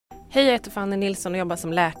Hej, jag heter Fanny Nilsson och jobbar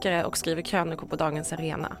som läkare och skriver krönikor på Dagens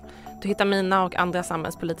Arena. Du hittar mina och andra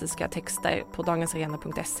samhällspolitiska texter på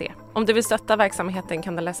dagensarena.se. Om du vill stötta verksamheten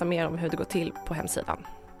kan du läsa mer om hur det går till på hemsidan.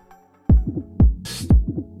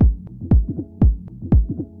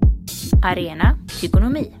 Arena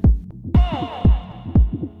Ekonomi.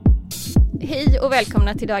 Hej och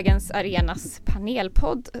välkomna till dagens Arenas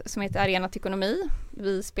panelpodd som heter Arena Ekonomi.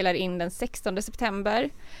 Vi spelar in den 16 september.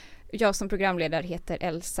 Jag som programledare heter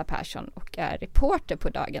Elsa Persson och är reporter på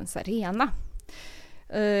Dagens Arena.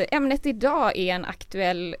 Ämnet idag är en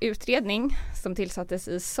aktuell utredning som tillsattes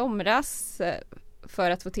i somras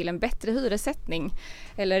för att få till en bättre hyressättning.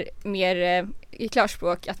 Eller mer i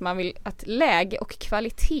klarspråk att man vill att läge och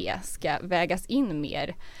kvalitet ska vägas in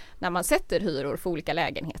mer när man sätter hyror för olika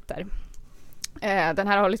lägenheter. Den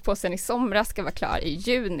här har hållit på sedan i somras, ska vara klar i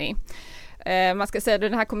juni. Man ska säga att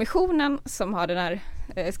den här kommissionen som har den här,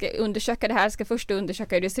 ska undersöka det här, ska först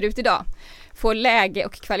undersöka hur det ser ut idag. Få läge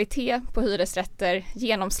och kvalitet på hyresrätter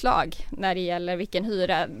genomslag när det gäller vilken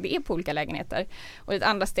hyra det är på olika lägenheter. Och i ett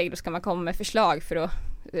andra steg då ska man komma med förslag för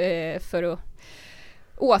att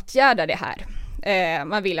åtgärda det här.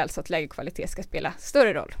 Man vill alltså att läge och kvalitet ska spela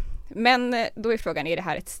större roll. Men då är frågan, är det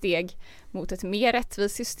här ett steg mot ett mer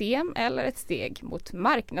rättvist system eller ett steg mot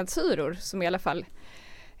marknadshyror som i alla fall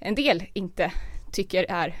en del inte tycker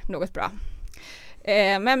är något bra.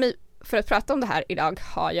 Men för att prata om det här idag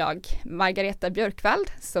har jag Margareta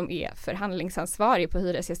Björkvald som är förhandlingsansvarig på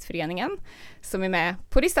Hyresgästföreningen som är med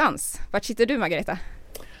på distans. Vart sitter du, Margareta?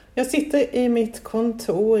 Jag sitter i mitt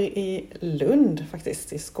kontor i Lund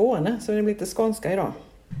faktiskt, i Skåne, så det blir lite skånska idag.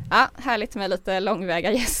 Ja, härligt med lite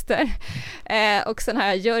långväga gäster. Och sen har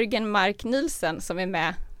jag Jörgen Mark Nielsen som är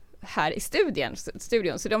med här i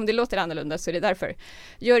studion. Så om det låter annorlunda så är det därför.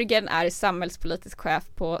 Jörgen är samhällspolitisk chef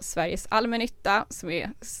på Sveriges Allmännytta som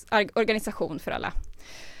är organisation för alla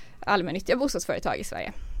allmännyttiga bostadsföretag i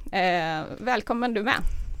Sverige. Välkommen du med.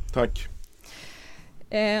 Tack.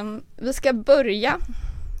 Vi ska börja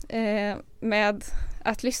med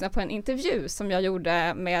att lyssna på en intervju som jag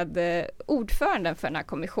gjorde med ordföranden för den här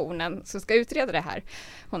kommissionen som ska utreda det här.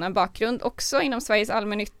 Hon har en bakgrund också inom Sveriges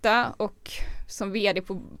Allmännytta och som vd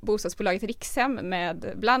på bostadsbolaget Rikshem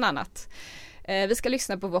med bland annat. Vi ska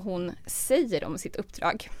lyssna på vad hon säger om sitt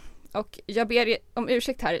uppdrag. Och jag ber om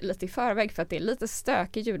ursäkt här lite i förväg för att det är lite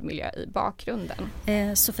stökig ljudmiljö i bakgrunden.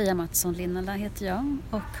 Sofia Mattsson Linnela heter jag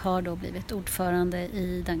och har då blivit ordförande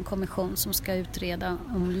i den kommission som ska utreda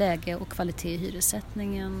om läge och kvalitet i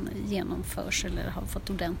hyressättningen genomförs eller har fått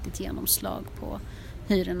ordentligt genomslag på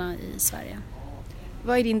hyrorna i Sverige.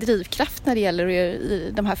 Vad är din drivkraft när det gäller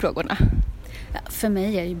i de här frågorna? Ja, för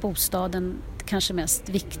mig är ju bostaden kanske mest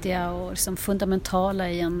viktiga och liksom fundamentala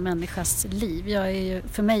i en människas liv.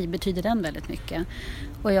 För mig betyder den väldigt mycket.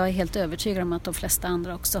 Och jag är helt övertygad om att de flesta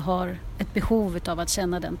andra också har ett behov av att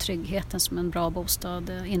känna den tryggheten som en bra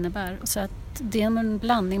bostad innebär. Så att det är en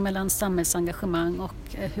blandning mellan samhällsengagemang och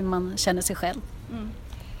hur man känner sig själv.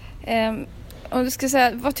 Om du ska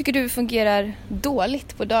säga, vad tycker du fungerar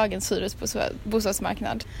dåligt på dagens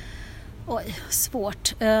bostadsmarknad? Oj,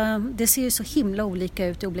 svårt. Det ser ju så himla olika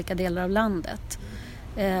ut i olika delar av landet.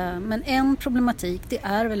 Men en problematik det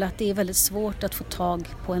är väl att det är väldigt svårt att få tag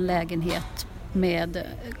på en lägenhet med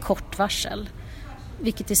kort varsel.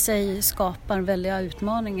 Vilket i sig skapar väldiga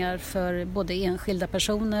utmaningar för både enskilda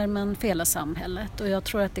personer men för hela samhället. Och jag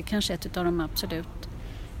tror att det kanske är ett av de absolut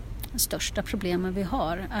största problemen vi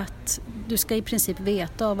har. Att du ska i princip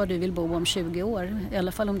veta var du vill bo om 20 år. I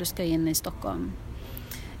alla fall om du ska in i Stockholm.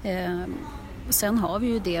 Sen har vi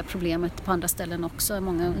ju det problemet på andra ställen också.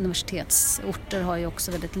 Många universitetsorter har ju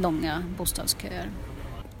också väldigt långa bostadsköer.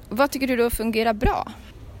 Vad tycker du då fungerar bra?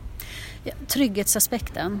 Ja,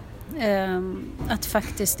 trygghetsaspekten. Att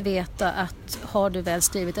faktiskt veta att har du väl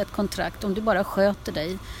skrivit ett kontrakt, om du bara sköter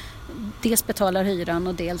dig, dels betalar hyran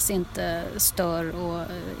och dels inte stör och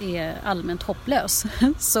är allmänt hopplös,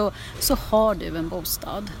 så har du en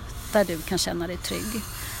bostad där du kan känna dig trygg.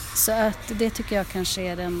 Så att det tycker jag kanske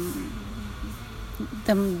är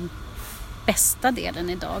den bästa delen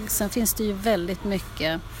idag. Sen finns det ju väldigt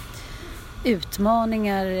mycket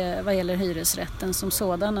utmaningar vad gäller hyresrätten som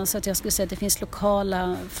sådana. Så att jag skulle säga att det finns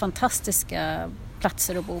lokala fantastiska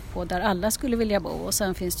platser att bo på där alla skulle vilja bo. Och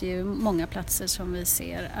sen finns det ju många platser som vi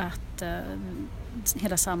ser att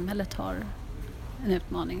hela samhället har en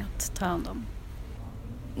utmaning att ta hand om.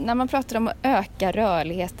 När man pratar om att öka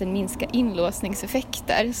rörligheten, minska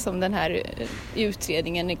inlåsningseffekter som den här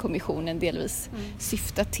utredningen i kommissionen delvis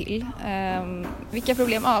syftar till. Vilka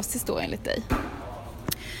problem avses då enligt dig?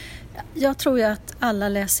 Jag tror ju att alla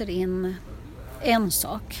läser in en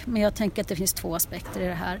sak, men jag tänker att det finns 2 aspekter i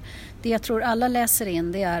det här. Det jag tror alla läser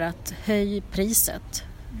in, det är att höj priset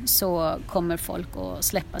så kommer folk att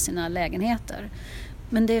släppa sina lägenheter.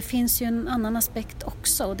 Men det finns ju en annan aspekt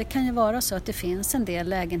också, och det kan ju vara så att det finns en del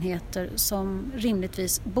lägenheter som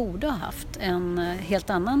rimligtvis borde ha haft en helt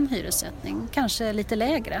annan hyressättning, kanske lite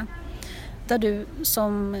lägre. Där du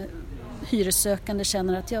som hyressökande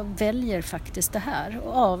känner att jag väljer faktiskt det här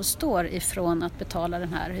och avstår ifrån att betala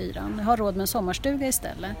den här hyran. Jag har råd med en sommarstuga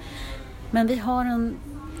istället. Men vi har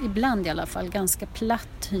ibland i alla fall ganska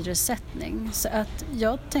platt hyressättning. Så att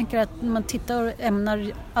jag tänker att när man tittar och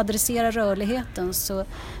ämnar adressera rörligheten så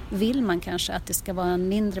vill man kanske att det ska vara en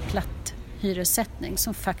mindre platt hyressättning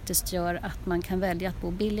som faktiskt gör att man kan välja att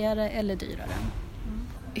bo billigare eller dyrare.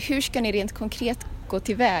 Hur ska ni rent konkret gå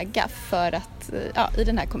tillväga för att, i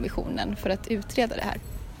den här kommissionen för att utreda det här?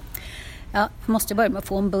 Ja, jag måste börja med att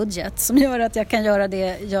få en budget som gör att jag kan göra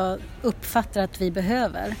det jag uppfattar att vi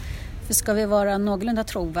behöver. För ska vi vara någorlunda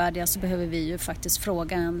trovärdiga så behöver vi ju faktiskt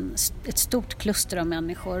fråga ett stort kluster av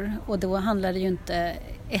människor. Och då handlar det ju inte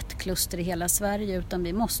ett kluster i hela Sverige, utan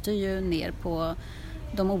vi måste ju ner på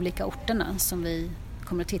de olika orterna som vi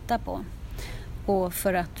kommer att titta på. Och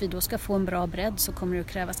för att vi då ska få en bra bredd så kommer det att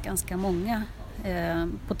krävas ganska många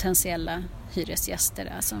potentiella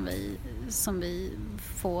hyresgäster som vi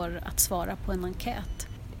får att svara på en enkät.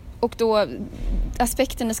 Och då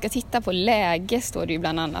aspekten ni ska titta på, läge står det ju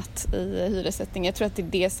bland annat i hyressättningen. Jag tror att det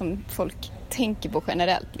är det som folk tänker på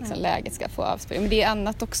generellt, liksom läget ska få avspegla. Men det är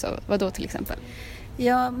annat också, vad då till exempel?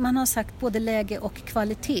 Ja, man har sagt både läge och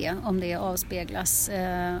kvalitet om det avspeglas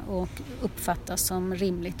och uppfattas som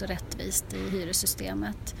rimligt och rättvist i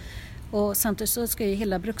hyressystemet. Och samtidigt så ska ju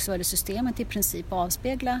hela bruksvärdessystemet i princip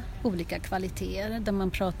avspegla olika kvaliteter där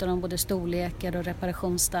man pratar om både storlekar och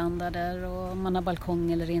reparationsstandarder och om man har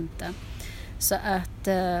balkong eller inte. Så att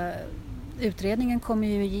utredningen kommer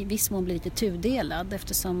ju i viss mån bli lite tudelad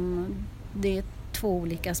eftersom det är 2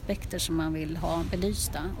 olika aspekter som man vill ha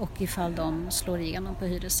belysta och ifall de slår igenom på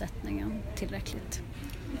hyressättningen tillräckligt.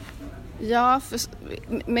 Ja,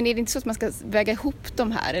 men är det inte så att man ska väga ihop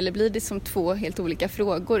de här eller blir det som 2 helt olika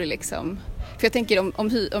frågor liksom? För jag tänker om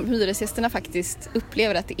hyresgästerna faktiskt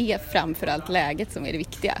upplever att det är framförallt läget som är det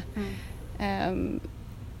viktiga.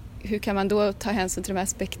 Hur kan man då ta hänsyn till de här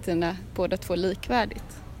aspekterna båda 2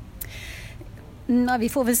 likvärdigt? Ja, vi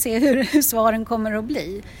får väl se hur svaren kommer att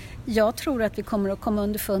bli. Jag tror att vi kommer att komma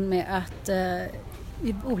underfund med att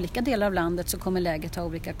i olika delar av landet så kommer läget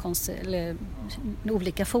ha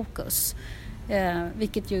olika fokus.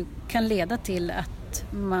 Vilket ju kan leda till att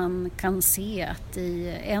man kan se att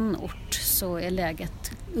i en ort så är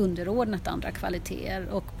läget underordnat andra kvaliteter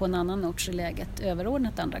och på en annan ort så är läget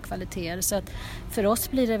överordnat andra kvaliteter. Så att för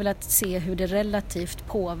oss blir det väl att se hur det relativt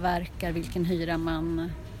påverkar vilken hyra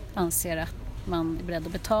man anser att man är beredd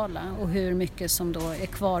att betala och hur mycket som då är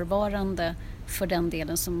kvarvarande för den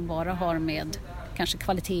delen som bara har med kanske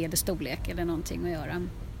kvalitet eller storlek eller någonting att göra.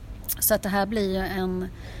 Så att det här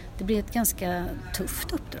blir ett ganska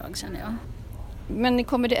tufft uppdrag känner jag. Men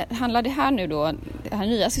handlar det här nu då, det här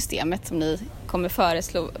nya systemet som ni kommer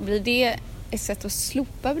föreslå, blir det ett sätt att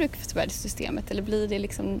slopa bruksvärdessystemet eller blir det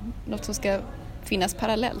liksom något som ska finnas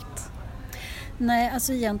parallellt? Nej,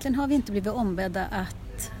 alltså egentligen har vi inte blivit ombedda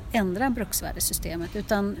att ändra bruksvärdessystemet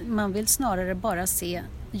utan man vill snarare bara se,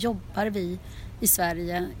 jobbar vi i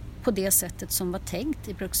Sverige på det sättet som var tänkt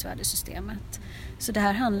i bruksvärdessystemet. Så det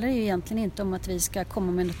här handlar ju egentligen inte om att vi ska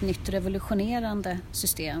komma med något nytt revolutionerande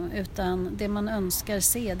system utan det man önskar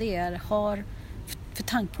se det är, för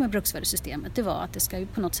tanken med bruksvärdessystemet det var att det ska ju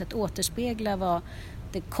på något sätt återspegla vad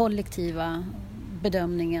det kollektiva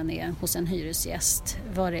bedömningen är hos en hyresgäst,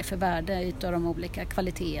 vad det är för värde utav de olika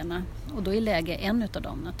kvaliteterna och då är läge en utav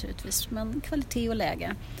dem naturligtvis, men kvalitet och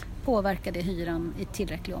läge påverkar det hyran i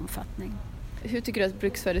tillräcklig omfattning. Hur tycker du att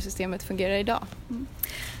bruksvärdessystemet fungerar idag?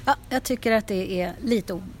 Ja, jag tycker att det är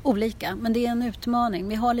lite olika, men det är en utmaning.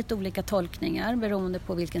 Vi har lite olika tolkningar beroende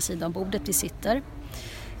på vilken sida av bordet vi sitter.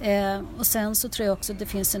 Och sen så tror jag också att det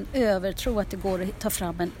finns en övertro att det går att ta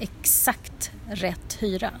fram en exakt rätt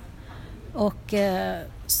hyra. Och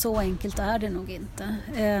så enkelt är det nog inte.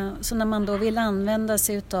 Så när man då vill använda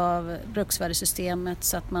sig av bruksvärdessystemet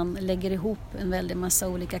så att man lägger ihop en väldig massa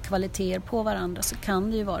olika kvaliteter på varandra så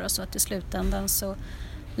kan det ju vara så att i slutändan så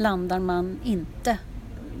landar man inte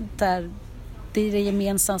där det är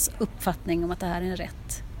gemensams uppfattning om att det här är en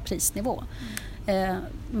rätt prisnivå.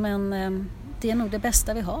 Men det är nog det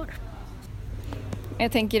bästa vi har.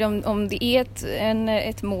 Jag tänker om det är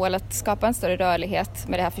ett mål att skapa en större rörlighet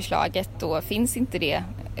med det här förslaget, då finns inte det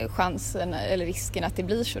chansen eller risken att det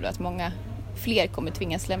blir så att många fler kommer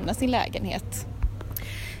tvingas lämna sin lägenhet?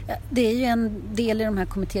 Det är ju en del i de här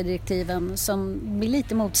kommittédirektiven som blir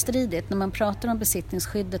lite motstridigt när man pratar om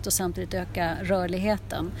besittningsskyddet och samtidigt öka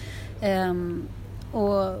rörligheten.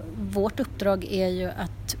 Och vårt uppdrag är ju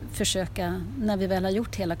att försöka, när vi väl har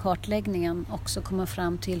gjort hela kartläggningen, också komma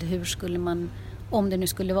fram till hur skulle man, om det nu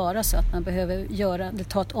skulle vara så att man behöver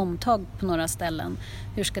ta ett omtag på några ställen,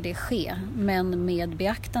 hur ska det ske? Men med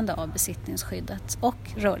beaktande av besittningsskyddet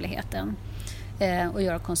och rörligheten. Och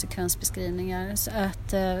göra konsekvensbeskrivningar. Så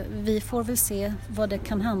att vi får väl se vad det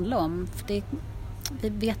kan handla om. För vi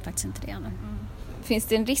vet faktiskt inte det ännu. Finns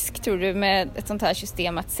det en risk, tror du, med ett sånt här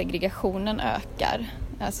system att segregationen ökar?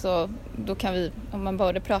 Alltså, då kan vi, om man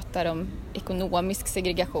bara pratar om ekonomisk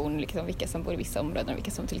segregation, liksom vilka som bor i vissa områden och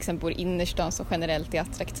vilka som till exempel bor i innerstan som generellt är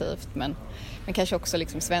attraktivt, men kanske också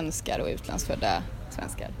liksom svenskar och utlandsfödda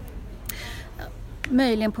svenskar.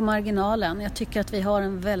 Möjligen på marginalen. Jag tycker att vi har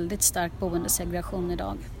en väldigt stark boendesegregation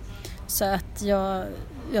idag. Så att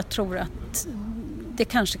jag tror att det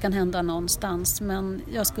kanske kan hända någonstans, men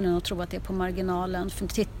jag skulle nog tro att det är på marginalen. För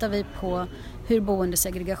tittar vi på hur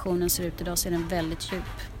boendesegregationen ser ut idag så är den väldigt djup.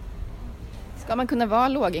 Ska man kunna vara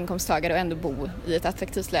låginkomsttagare och ändå bo i ett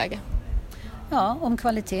attraktivt läge? Ja, om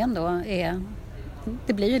kvaliteten då är...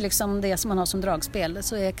 Det blir ju liksom det som man har som dragspel.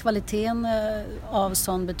 Så är kvaliteten av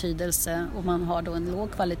sån betydelse och man har då en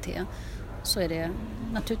låg kvalitet, så är det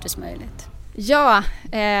naturligtvis möjligt. Ja,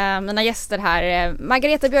 mina gäster här.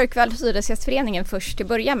 Margareta Björkvall, Hyresgästföreningen först till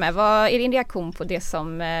börja med. Vad är din reaktion på det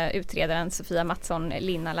som utredaren Sofia Mattsson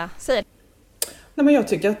Linnala säger? Nej, men jag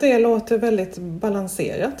tycker att det låter väldigt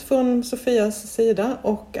balanserat från Sofias sida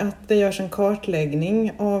och att det görs en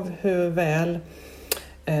kartläggning av hur väl,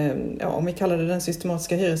 om vi kallar det den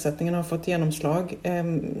systematiska hyressättningen, har fått genomslag,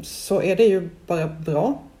 så är det ju bara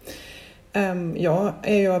bra. Jag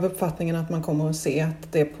är ju av uppfattningen att man kommer att se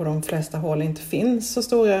att det på de flesta håll inte finns så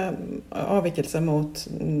stora avvikelser mot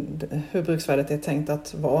hur bruksvärdet är tänkt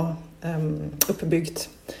att vara uppbyggt.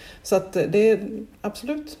 Så att det är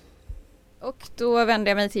absolut. Och då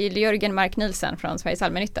vänder jag mig till Jörgen Mark Nielsen från Sveriges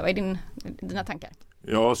Allmännytta. Vad är dina tankar?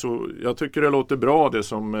 Ja, så jag tycker det låter bra det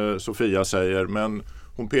som Sofia säger, men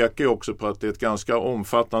hon pekar ju också på att det är ett ganska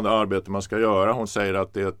omfattande arbete man ska göra. Hon säger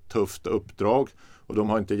att det är ett tufft uppdrag och de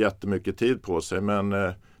har inte jättemycket tid på sig, men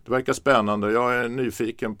det verkar spännande. Jag är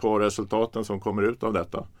nyfiken på resultaten som kommer ut av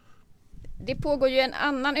detta. Det pågår ju en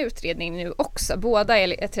annan utredning nu också. Båda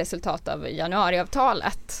är ett resultat av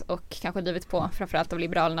januariavtalet och kanske drivet på framförallt av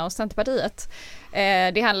Liberalerna och Centerpartiet.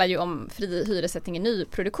 Det handlar ju om fri hyressättning i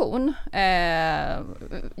nyproduktion.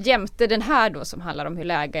 Jämte den här då som handlar om hur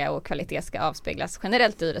läge och kvalitet ska avspeglas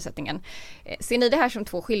generellt i hyressättningen. Ser ni det här som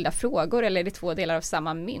två skilda frågor eller är det två delar av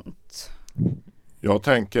samma mynt? Jag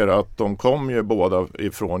tänker att de kom ju båda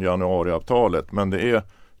ifrån januariavtalet, men det är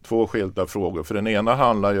två skilda frågor. För den ena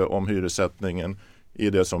handlar ju om hyressättningen i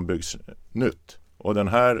det som byggs nytt. Och den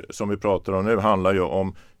här som vi pratar om nu handlar ju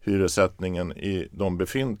om hyressättningen i de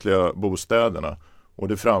befintliga bostäderna. Och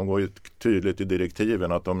det framgår ju tydligt i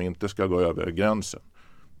direktiven att de inte ska gå över gränsen.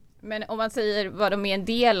 Men om man säger vad de är en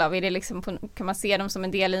del av, är det liksom kan man se dem som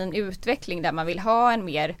en del i en utveckling där man vill ha en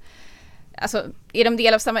mer... Alltså, är de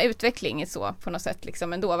del av samma utveckling så på något sätt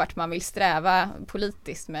liksom ändå vart man vill sträva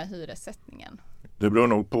politiskt med hyressättningen? Det beror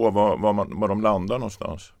nog på var de landar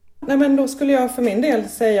någonstans. Nej, men då skulle jag för min del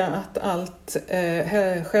säga att allt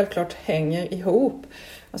självklart hänger ihop.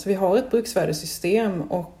 Alltså vi har ett bruksvärdessystem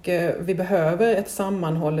och vi behöver ett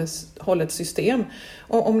sammanhållet system.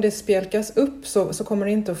 Och om det spjälkas upp så kommer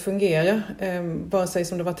det inte att fungera vare sig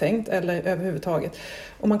som det var tänkt eller överhuvudtaget.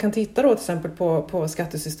 Och man kan titta då till exempel på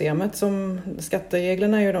skattesystemet.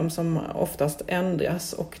 Skattereglerna är ju de som oftast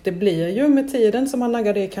ändras och det blir ju med tiden som man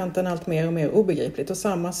naggar det i kanten allt mer och mer obegripligt. Och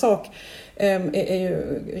samma sak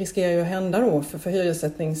riskerar ju att hända då för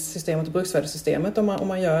hyressättningssystemet och bruksvärdessystemet om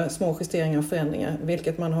man gör små justeringar och förändringar,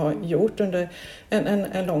 vilket man har gjort under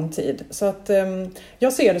en lång tid. Så att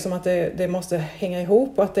jag ser det som att det måste hänga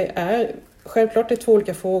ihop och att det är självklart det är två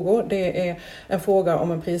olika frågor. Det är en fråga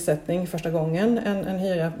om en prissättning första gången, en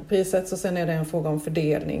hyra prissätts och sen är det en fråga om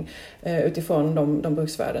fördelning utifrån de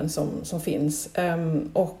bruksvärden som finns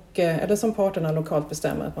eller som parterna lokalt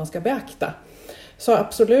bestämmer att man ska beakta. Så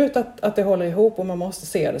absolut att det håller ihop och man måste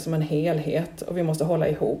se det som en helhet och vi måste hålla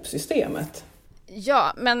ihop systemet.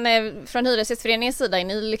 Ja, men från Hyresgästföreningens sida är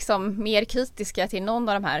ni liksom mer kritiska till någon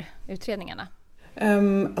av de här utredningarna?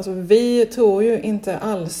 Alltså vi tror ju inte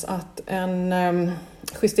alls att en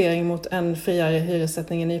justering mot en friare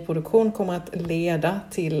hyressättning i nyproduktion kommer att leda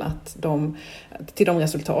till de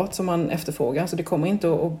resultat som man efterfrågar. Så det kommer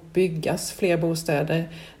inte att byggas fler bostäder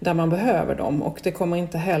där man behöver dem och det kommer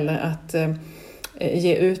inte heller att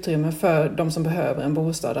ge utrymme för de som behöver en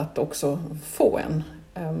bostad att också få en.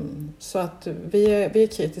 Så att vi är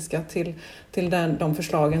kritiska till de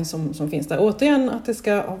förslagen som finns där. Återigen att det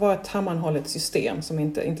ska vara ett sammanhållet system som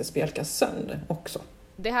inte spjälkas sönder också.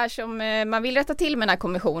 Det här som man vill rätta till med den här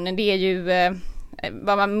kommissionen, det är ju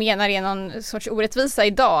vad man menar är någon sorts orättvisa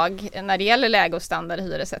idag när det gäller läge och standard i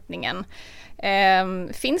hyressättningen.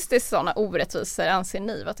 Finns det sådana orättvisor, anser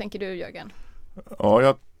ni? Vad tänker du, Jörgen? Ja,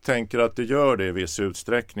 jag tänker att det gör det i viss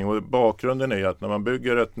utsträckning, och bakgrunden är att när man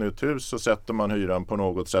bygger ett nytt hus så sätter man hyran på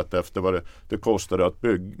något sätt efter vad det kostar att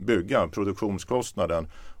bygga,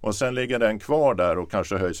 produktionskostnaden, och sen ligger den kvar där och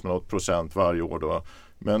kanske höjs med något procent varje år då.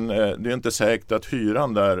 Men det är inte säkert att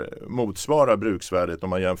hyran där motsvarar bruksvärdet om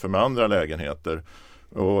man jämför med andra lägenheter,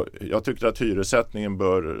 och jag tycker att hyressättningen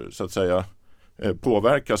bör så att säga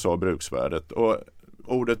påverkas av bruksvärdet. Och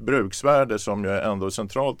ordet bruksvärde, som ju är ändå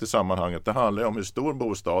centralt i sammanhanget, det handlar om hur stor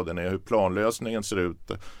bostaden är, hur planlösningen ser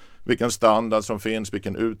ut, vilken standard som finns,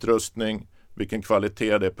 vilken utrustning, vilken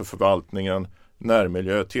kvalitet det är på förvaltningen,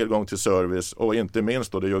 närmiljö, tillgång till service och inte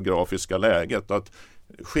minst då det geografiska läget. Att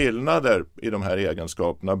skillnader i de här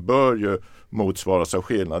egenskaperna bör ju motsvaras av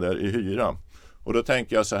skillnader i hyra. Och då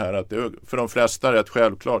tänker jag så här att det är för de flesta är rätt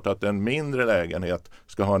självklart att en mindre lägenhet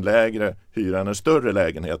ska ha en lägre hyra än en större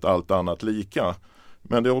lägenhet, allt annat lika.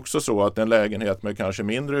 Men det är också så att en lägenhet med kanske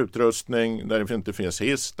mindre utrustning, där det inte finns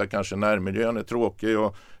hiss, där kanske närmiljön är tråkig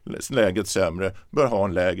och läget sämre, bör ha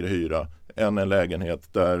en lägre hyra än en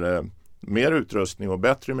lägenhet där mer utrustning och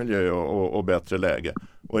bättre miljö och bättre läge.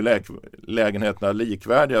 Och är lägenheterna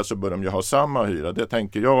likvärdiga så bör de ju ha samma hyra. Det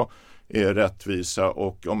tänker jag är rättvisa,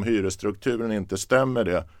 och om hyresstrukturen inte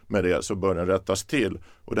stämmer med det så bör den rättas till.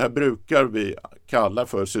 Och det här brukar vi kalla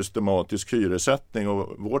för systematisk hyressättning,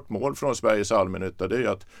 och vårt mål från Sveriges allmännytta det är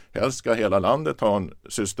att helst ska hela landet ha en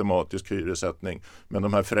systematisk hyressättning. Men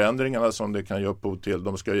de här förändringarna som det kan ge upphov till,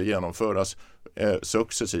 de ska ju genomföras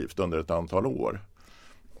successivt under ett antal år.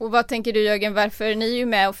 Och vad tänker du, Jörgen, varför ni är ju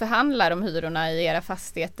med och förhandlar om hyrorna i era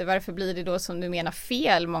fastigheter, varför blir det då som du menar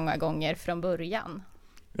fel många gånger från början?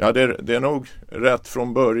 Ja, det är nog rätt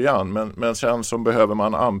från början, men sen så behöver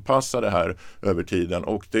man anpassa det här över tiden,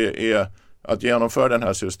 och det är att genomföra den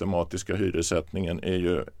här systematiska hyressättningen är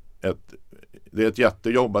ju ett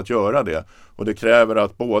jättejobb att göra det, och det kräver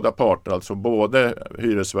att båda parter, alltså både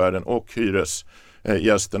hyresvärden och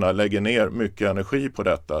hyresgästerna lägger ner mycket energi på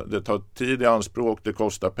detta. Det tar tid i anspråk, det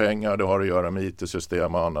kostar pengar, det har att göra med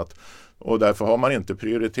IT-system och annat, och därför har man inte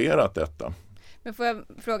prioriterat detta. Men får jag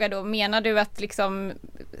fråga då, menar du att liksom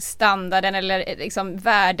standarden eller liksom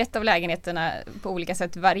värdet av lägenheterna på olika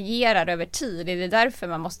sätt varierar över tid? Är det därför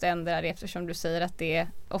man måste ändra det, eftersom du säger att det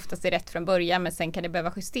oftast är rätt från början men sen kan det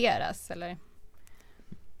behöva justeras, eller?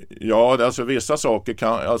 Ja, alltså vissa saker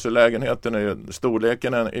kan, alltså lägenheten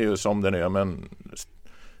storleken är ju som den är, men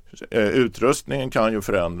utrustningen kan ju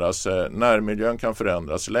förändras, närmiljön kan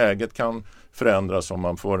förändras, läget kan förändras om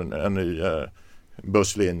man får en ny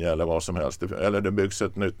busslinje eller vad som helst, eller det byggs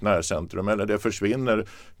ett nytt närcentrum, eller det försvinner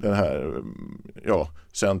det här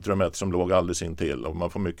centrumet som låg alldeles intill och man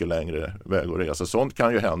får mycket längre väg att resa. Sånt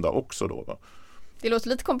kan ju hända också då, va? Det låter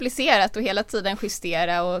lite komplicerat att hela tiden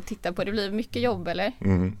justera och titta på, det blir mycket jobb, eller?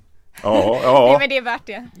 Mm. Ja. Men det är värt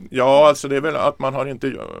det. Ja, alltså det är väl att man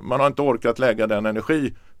har inte orkat lägga den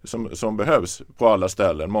energi som behövs på alla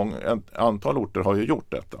ställen. Ett antal orter har ju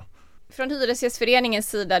gjort detta. Från Hyresgästföreningens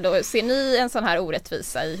sida då, ser ni en sån här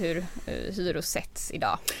orättvisa i hur hyror sätts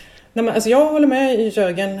idag? Nej, men alltså jag håller med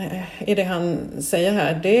Jörgen i det han säger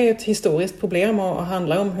här. Det är ett historiskt problem och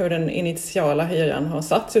handlar om hur den initiala hyran har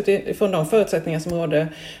satts utifrån de förutsättningar som rådde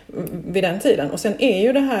vid den tiden. Och sen är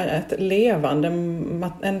ju det här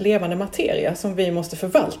en levande materia som vi måste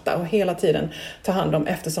förvalta och hela tiden ta hand om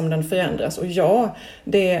eftersom den förändras. Och ja,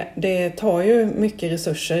 det tar ju mycket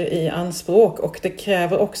resurser i anspråk, och det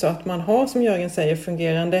kräver också att man har, som Jörgen säger,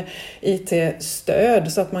 fungerande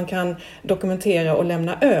IT-stöd så att man kan dokumentera och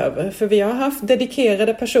lämna över. För vi har haft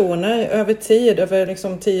dedikerade personer över tid, över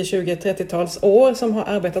liksom 10, 20, 30-tals år som har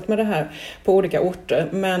arbetat med det här på olika orter.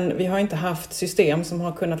 Men vi har inte haft system som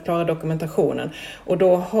har kunnat klara dokumentationen. Och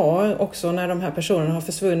då har också, när de här personerna har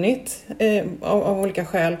försvunnit av olika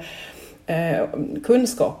skäl,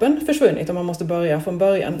 kunskapen försvunnit och man måste börja från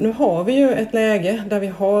början. Nu har vi ju ett läge där vi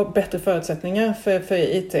har bättre förutsättningar för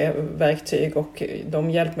IT-verktyg och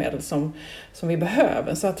de hjälpmedel som vi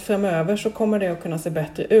behöver. Så att framöver så kommer det att kunna se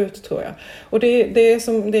bättre ut, tror jag. Och det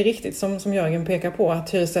är riktigt som Jörgen pekar på,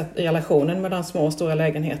 att hyresrelationen mellan små och stora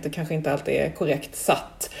lägenheter kanske inte alltid är korrekt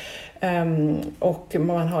satt. Och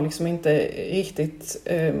man har liksom inte riktigt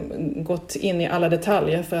gått in i alla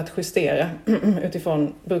detaljer för att justera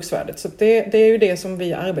utifrån bruksvärdet. Så det är ju det som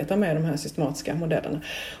vi arbetar med, de här systematiska modellerna.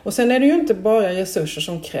 Och sen är det ju inte bara resurser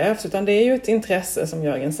som krävs, utan det är ju ett intresse, som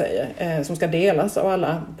Jörgen säger, som ska delas av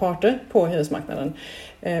alla parter på hyresmarknaden.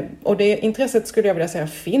 Och det intresset, skulle jag vilja säga,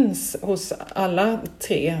 finns hos alla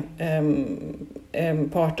tre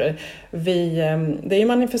parter. Det är ju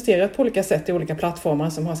manifesterat på olika sätt i olika plattformar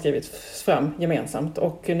som har skrivits fram gemensamt.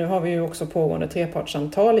 Och nu har vi ju också pågående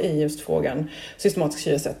trepartssamtal i just frågan systematisk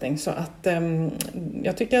hyressättning. Så att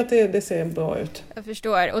jag tycker att det ser bra ut. Jag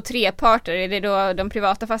förstår. Och tre parter, är det då de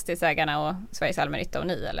privata fastighetsägarna och Sveriges allmännytta och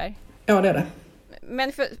ni, eller? Ja, det är det.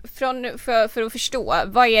 Men för att förstå,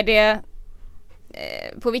 vad är det...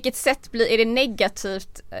 På vilket sätt är det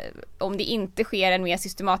negativt om det inte sker en mer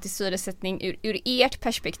systematisk hyressättning ur ert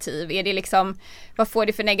perspektiv? Är det liksom, vad får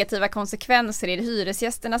det för negativa konsekvenser? Är det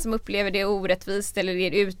hyresgästerna som upplever det orättvist, eller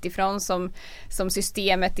är det utifrån som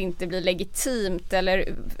systemet inte blir legitimt?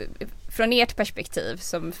 Eller från ert perspektiv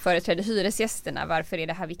som företräder hyresgästerna, varför är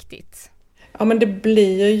det här viktigt? Ja, men det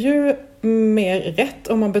blir ju mer rätt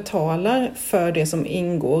om man betalar för det som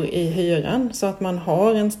ingår i hyran, så att man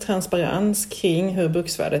har en transparens kring hur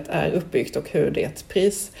bruksvärdet är uppbyggt och hur det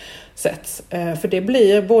prissätts. För det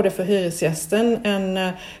blir både för hyresgästen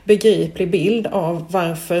en begriplig bild av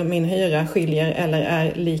varför min hyra skiljer eller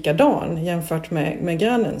är likadan jämfört med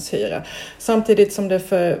grannens hyra. Samtidigt som det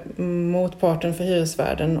för motparten, för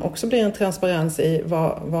hyresvärden, också blir en transparens i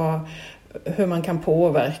hur man kan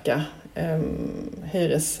påverka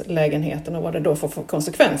hyreslägenheten och vad det då får för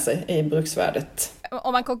konsekvenser i bruksvärdet.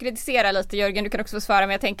 Om man konkretiserar lite, Jörgen, du kan också få svara, men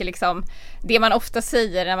jag tänker liksom, det man ofta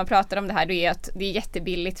säger när man pratar om det här, det är att det är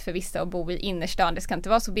jättebilligt för vissa att bo i innerstan. Det ska inte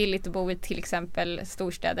vara så billigt att bo i till exempel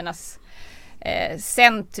storstädernas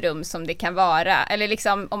centrum som det kan vara. Eller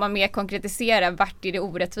liksom, om man mer konkretiserar, vart är det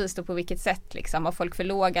orättvist och på vilket sätt? Liksom, har folk för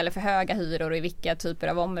låga eller för höga hyror och i vilka typer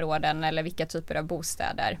av områden eller vilka typer av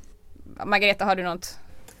bostäder? Margareta, har du något?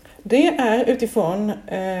 Det är utifrån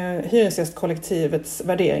hyresgästkollektivets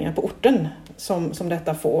värderingar på orten som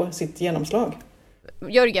detta får sitt genomslag.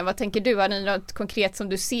 Jörgen, vad tänker du? Har ni något konkret som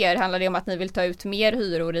du ser? Handlar det om att ni vill ta ut mer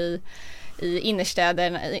hyror i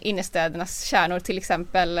innerstädernas kärnor till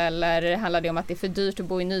exempel? Eller handlar det om att det är för dyrt att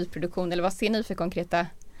bo i nyproduktion? Eller vad ser ni för konkreta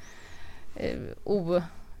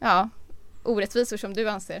orättvisor som du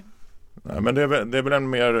anser? Nej, men det är väl en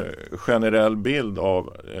mer generell bild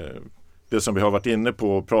av det som vi har varit inne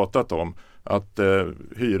på och pratat om, att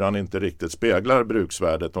hyran inte riktigt speglar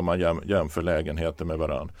bruksvärdet om man jämför lägenheter med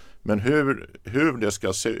varandra. Men hur det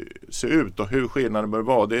ska se ut och hur skillnaden bör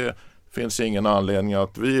vara, det finns ingen anledning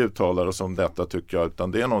att vi uttalar oss om detta, tycker jag,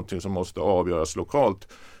 utan det är någonting som måste avgöras lokalt.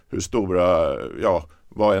 Hur stora,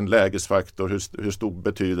 vad är en lägesfaktor, hur stor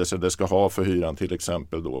betydelse det ska ha för hyran till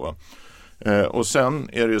exempel då, va? Och sen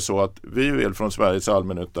är det ju så att vi vill från Sveriges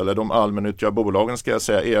allmännytta, eller de allmännyttiga bolagen ska jag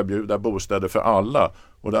säga, erbjuda bostäder för alla.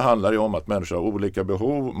 Och det handlar ju om att människor har olika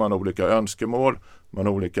behov, man har olika önskemål, man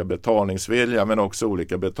har olika betalningsvilja men också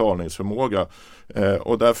olika betalningsförmåga.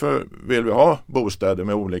 Och därför vill vi ha bostäder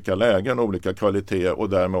med olika lägen, olika kvalitet och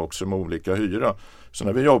därmed också med olika hyra. Så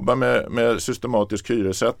när vi jobbar med systematisk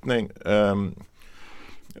hyressättning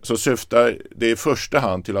så syftar det i första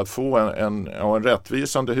hand till att få en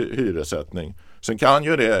rättvisande hyressättning. Sen kan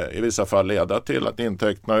ju det i vissa fall leda till att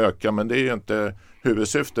intäkterna ökar, men det är ju inte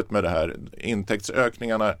huvudsyftet med det här.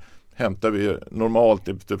 Intäktsökningarna hämtar vi normalt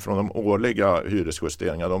utifrån de årliga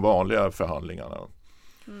hyresjusteringarna, de vanliga förhandlingarna.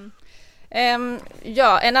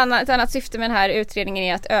 Ett annat syfte med den här utredningen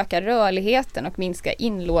är att öka rörligheten och minska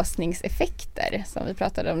inlåsningseffekter, som vi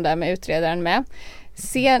pratade om där med utredaren med.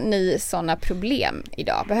 Ser ni sådana problem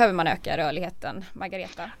idag? Behöver man öka rörligheten?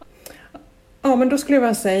 Margareta? Ja, men då skulle jag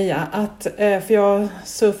vilja säga att, för jag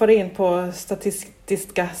surfade in på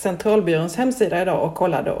Statistiska centralbyråns hemsida idag och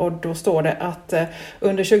kollade, och då står det att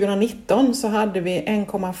under 2019 så hade vi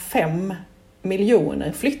 1,5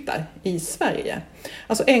 miljoner flyttar i Sverige.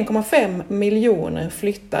 Alltså 1,5 miljoner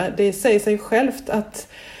flyttar, det säger sig självt att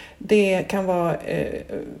det kan vara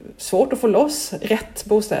svårt att få loss rätt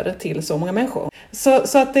bostäder till så många människor.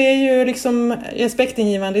 Så att det är ju liksom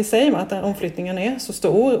respektingivande i sig att omflyttningen är så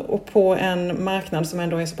stor, och på en marknad som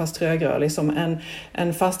ändå är så pass trögrörlig som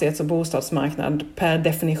en fastighets- och bostadsmarknad per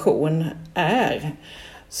definition är.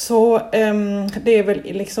 Så det är väl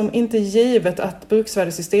liksom inte givet att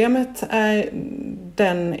bruksvärdessystemet är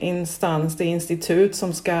den instans, det institut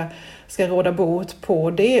som ska råda bot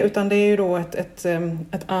på det, utan det är ju då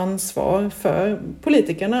ett ansvar för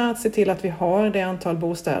politikerna att se till att vi har det antal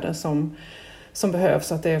bostäder som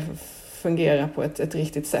behövs, att det fungerar på ett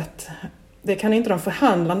riktigt sätt. det kan inte de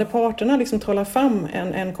förhandlande parterna liksom trolla fram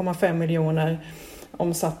 1,5 miljoner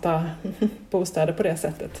omsatta bostäder på det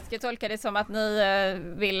sättet. Ska jag tolka det som att ni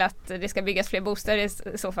vill att det ska byggas fler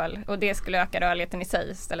bostäder i så fall, och det skulle öka rörligheten i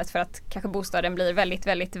sig istället för att kanske bostaden blir väldigt,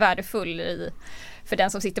 väldigt värdefull för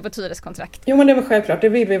den som sitter på ett hyreskontrakt? Jo, men det är väl självklart, det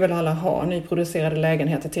vill vi väl alla ha, nyproducerade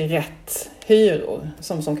lägenheter till rätt hyror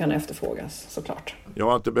som kan efterfrågas, såklart.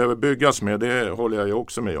 Ja, att det behöver byggas mer, det håller jag ju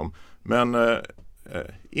också med om. Men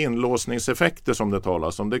inlåsningseffekter som det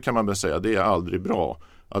talas om, det kan man väl säga, det är aldrig bra.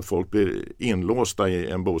 Att folk blir inlåsta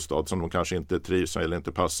i en bostad som de kanske inte trivs eller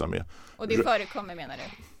inte passar med. Och det förekommer, menar du?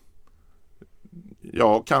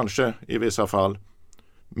 Ja, kanske i vissa fall.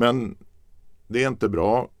 Men det är inte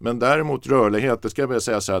bra. Men däremot rörlighet, det ska jag väl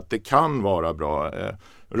säga så att det kan vara bra.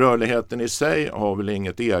 Rörligheten i sig har väl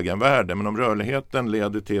inget egenvärde, men om rörligheten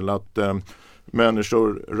leder till att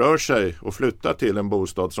människor rör sig och flyttar till en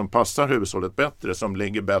bostad som passar hushållet bättre, som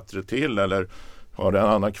ligger bättre till eller har en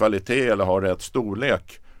annan kvalitet eller har rätt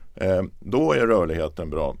storlek, då är rörligheten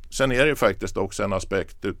bra. Sen är det faktiskt också en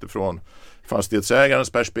aspekt utifrån fastighetsägarens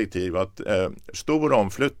perspektiv att stor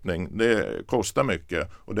omflyttning, det kostar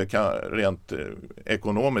mycket och det kan rent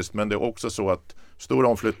ekonomiskt, men det är också så att stor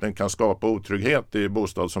omflyttning kan skapa otrygghet i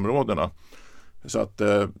bostadsområdena. Så att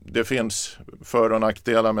det finns för- och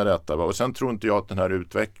nackdelar med detta. Och sen tror inte jag att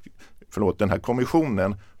den här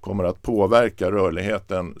kommissionen kommer att påverka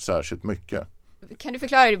rörligheten särskilt mycket. Kan du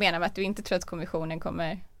förklara hur du menar med att du inte tror att kommissionen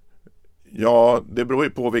kommer? Ja, det beror ju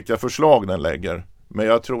på vilka förslag den lägger. Men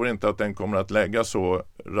jag tror inte att den kommer att lägga så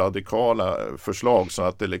radikala förslag så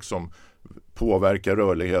att det liksom påverkar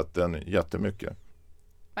rörligheten jättemycket.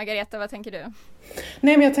 Margareta, vad tänker du?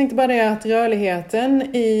 Nej, men jag tänkte bara det att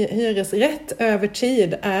rörligheten i hyresrätt över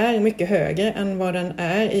tid är mycket högre än vad den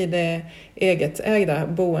är i det eget ägda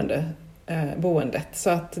boendet. Så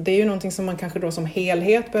att det är ju någonting som man kanske då som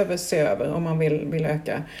helhet behöver se över om man vill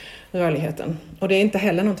öka rörligheten. Och det är inte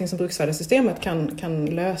heller någonting som bruksvärdessystemet kan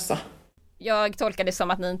lösa. Jag tolkar det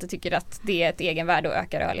som att ni inte tycker att det är ett egenvärde att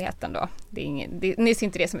öka rörligheten då. Ni ser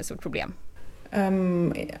inte det som ett stort problem.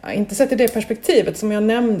 Inte sett i det perspektivet som jag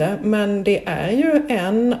nämnde, men det är ju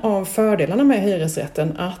en av fördelarna med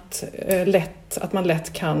hyresrätten att man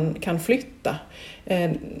lätt kan flytta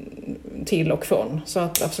till och från. Så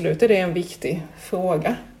att absolut är det en viktig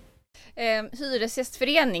fråga.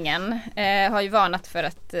 Hyresgästföreningen har ju varnat för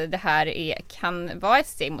att det här kan vara ett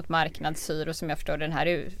steg mot marknadshyror, som jag förstår den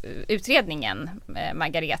här utredningen.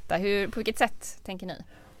 Margareta, på vilket sätt tänker ni?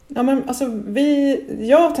 Ja, men alltså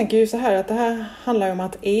jag tänker ju så här att det här handlar om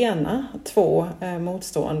att ena två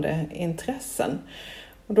motstående intressen.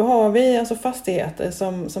 Och då har vi alltså fastigheter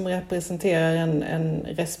som representerar en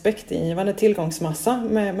respektingivande tillgångsmassa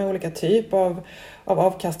med olika typ av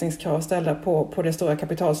avkastningskrav ställda på det stora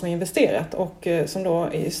kapital som är investerat och som då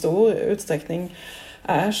i stor utsträckning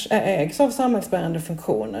ägs av samhällsbärande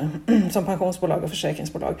funktioner som pensionsbolag och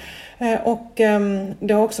försäkringsbolag. Och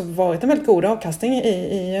det har också varit en väldigt god avkastning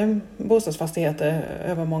i bostadsfastigheter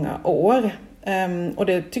över många år. Och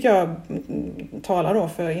det tycker jag talar då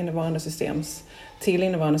för innevarande systems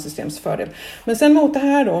fördel. Men sen mot det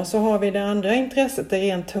här då så har vi det andra intresset, det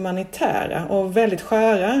rent humanitära och väldigt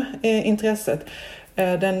skära intresset.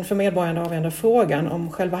 Den för medborgarna avgörande frågan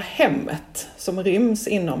om själva hemmet som ryms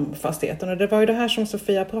inom fastigheten. Och det var ju det här som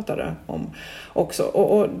Sofia pratade om också.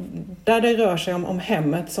 Och där det rör sig om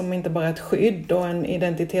hemmet som inte bara är ett skydd och en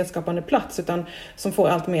identitetsskapande plats utan som får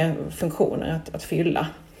allt mer funktioner att fylla.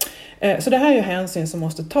 Så det här är ju hänsyn som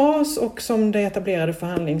måste tas och som det etablerade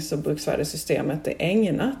förhandlings- och bruksvärdessystemet är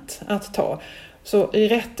ägnat att ta. Så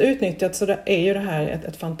rätt utnyttjat så är ju det här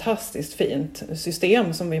ett fantastiskt fint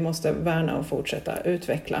system som vi måste värna och fortsätta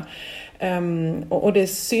utveckla. Och det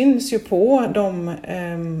syns ju på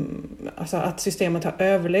alltså att systemet har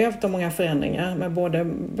överlevt de många förändringar med både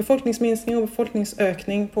befolkningsminskning och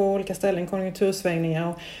befolkningsökning på olika ställen, konjunktursvängningar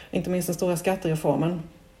och inte minst den stora skattereformen.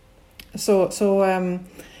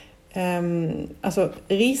 Alltså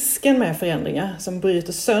risken med förändringar som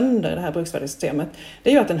bryter sönder det här bruksvärdessystemet, det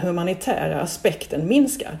är ju att den humanitära aspekten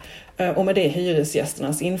minskar och med det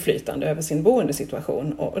hyresgästernas inflytande över sin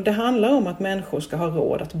boendesituation. Och det handlar om att människor ska ha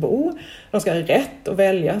råd att bo, de ska ha rätt att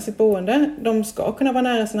välja sitt boende, de ska kunna vara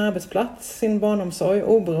nära sin arbetsplats, sin barnomsorg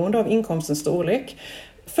oberoende av inkomstens storlek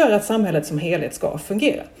för att samhället som helhet ska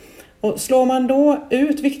fungera. Och slår man då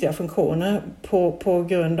ut viktiga funktioner på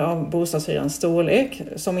grund av bostadshyrans storlek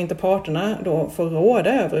som inte parterna då får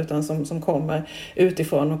råda över utan som kommer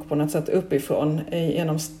utifrån och på något sätt uppifrån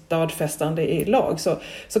genom stadfästande i lag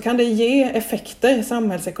så kan det ge effekter,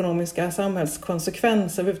 samhällsekonomiska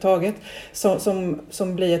samhällskonsekvenser överhuvudtaget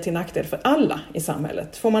som blir till nackdel för alla i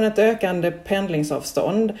samhället. Får man ett ökande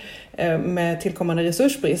pendlingsavstånd med tillkommande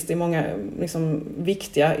resursbrist i många liksom,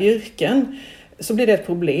 viktiga yrken så blir det ett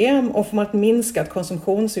problem, och får man ett minskat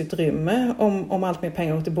konsumtionsutrymme om allt mer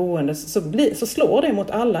pengar går till boendet så slår det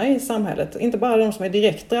mot alla i samhället. Inte bara de som är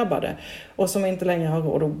direkt drabbade och som inte längre har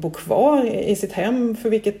råd att bo kvar i sitt hem, för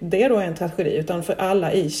vilket det då är en tragedi, utan för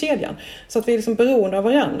alla i kedjan. Så att vi är liksom beroende av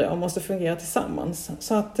varandra och måste fungera tillsammans.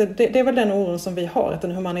 Så att det är väl den oron som vi har, att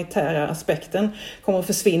den humanitära aspekten kommer att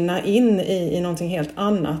försvinna in i någonting helt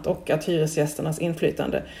annat och att hyresgästernas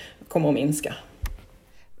inflytande kommer att minska.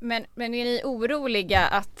 Men är ni oroliga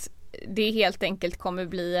att det helt enkelt kommer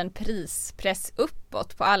bli en prispress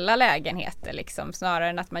uppåt på alla lägenheter liksom, snarare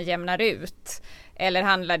än att man jämnar ut? Eller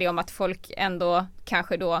handlar det om att folk ändå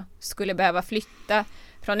kanske då skulle behöva flytta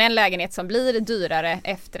från en lägenhet som blir dyrare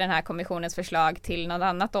efter den här kommissionens förslag till något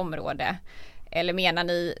annat område?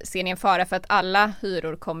 Eller ser ni en fara för att alla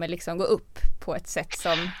hyror kommer liksom gå upp på ett sätt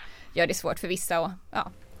som gör det svårt för vissa att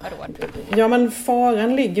Ja, men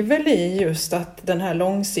faran ligger väl i just att den här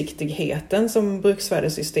långsiktigheten som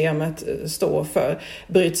bruksvärdessystemet står för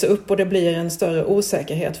bryts upp och det blir en större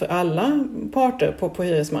osäkerhet för alla parter på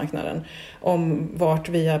hyresmarknaden om vart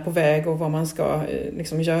vi är på väg och vad man ska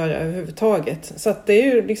liksom göra överhuvudtaget. Så att det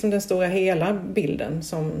är ju liksom den stora hela bilden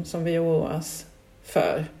som vi oroas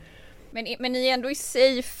för. Men ni är ändå i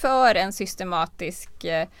sig för en systematisk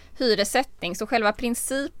hyressättning, så själva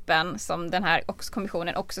principen som den här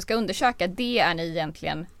kommissionen också ska undersöka, det är ni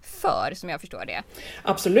egentligen för, som jag förstår det.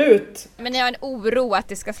 Absolut. Men ni har en oro att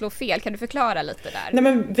det ska slå fel, kan du förklara lite där? Nej,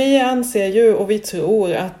 men vi anser ju och vi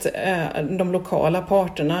tror att de lokala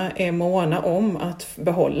parterna är måna om att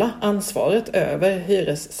behålla ansvaret över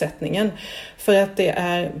hyressättningen. För att det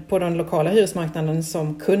är på den lokala hyresmarknaden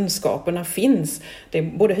som kunskaperna finns. Det är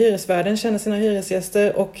både hyresvärden känner sina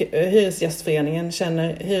hyresgäster och hyresgästföreningen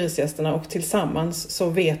känner hyresgästerna, och tillsammans så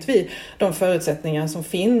vet vi de förutsättningar som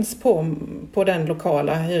finns på den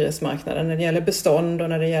lokala hyresmarknaden när det gäller bestånd och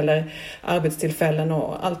när det gäller arbetstillfällen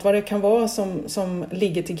och allt vad det kan vara som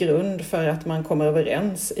ligger till grund för att man kommer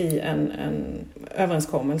överens i en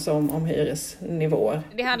överenskommelse om hyresnivåer.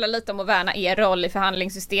 Det handlar lite om att värna er roll i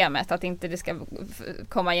förhandlingssystemet, att inte det ska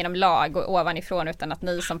komma genom lag och ovanifrån, utan att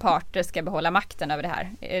ni som parter ska behålla makten över det här.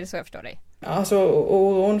 Är det så jag förstår dig? Alltså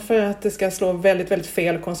oron för att det ska slå väldigt, väldigt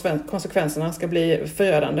fel, konsekvenserna ska bli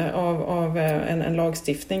förödande av en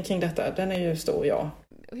lagstiftning kring detta, den är ju stor, ja.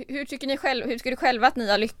 Hur tycker du själva att ni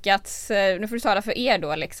har lyckats, nu får du tala för er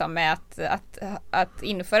då, liksom, med att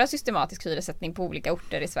införa systematisk hyressättning på olika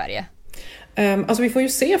orter i Sverige? Alltså vi får ju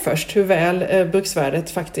se först hur väl bruksvärdet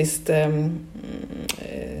faktiskt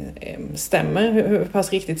stämmer, hur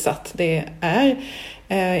pass riktigt satt det är,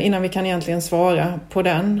 innan vi kan egentligen svara på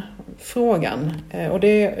den frågan. Och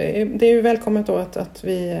det är ju välkommet då att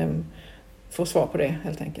vi får svar på det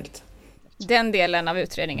helt enkelt. Den delen av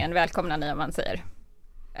utredningen välkomnar ni, om man säger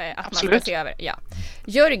att absolut. Man ska se över. Ja.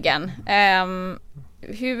 Jörgen,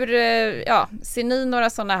 ser ni några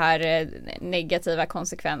sådana här negativa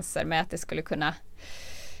konsekvenser med att det skulle kunna,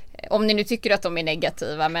 om ni nu tycker att de är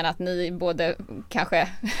negativa, men att ni både kanske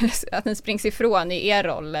att ni springs ifrån i er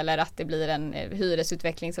roll, eller att det blir en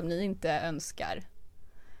hyresutveckling som ni inte önskar?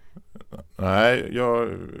 Nej,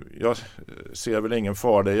 jag ser väl ingen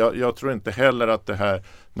fara. Jag tror inte heller att den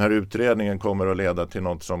här utredningen kommer att leda till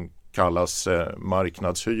något som kallas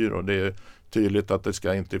marknadshyror. Det är tydligt att de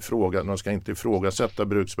ska inte ifrågasätta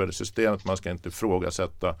bruksvärdessystemet, man ska inte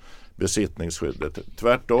ifrågasätta besittningsskyddet.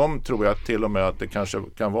 Tvärtom tror jag till och med att det kanske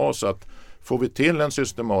kan vara så att får vi till en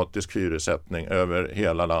systematisk hyressättning över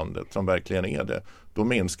hela landet som verkligen är det, då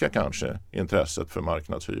minskar kanske intresset för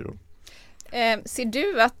marknadshyror. Ser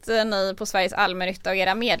du att ni på Sveriges allmännytta och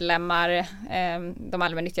era medlemmar, de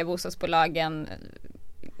allmännyttiga bostadsbolagen,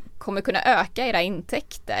 kommer kunna öka era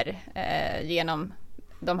intäkter genom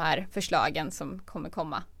de här förslagen som kommer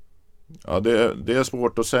komma? Ja, det är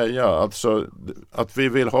svårt att säga. Alltså, att vi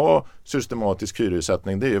vill ha systematisk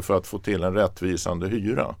hyressättning, det är för att få till en rättvisande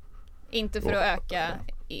hyra. Inte för att öka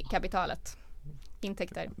kapitalet,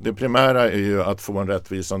 intäkter. Det primära är ju att få en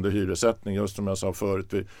rättvisande hyressättning, just som jag sa förut.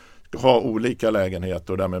 Vi ska ha olika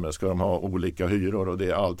lägenheter och därmed ska de ha olika hyror, och det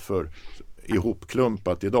är allt för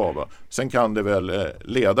ihopklumpat idag. Va? Sen kan det väl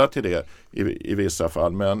leda till det i vissa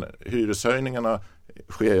fall, men hyreshöjningarna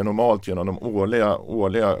sker ju normalt genom de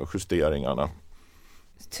årliga justeringarna.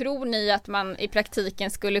 Tror ni att man i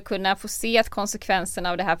praktiken skulle kunna få se att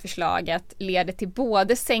konsekvenserna av det här förslaget leder till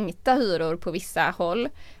både sänkta hyror på vissa håll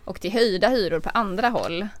och till höjda hyror på andra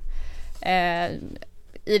håll?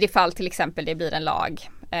 I det fall till exempel det blir en lag.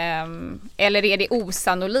 Eller är det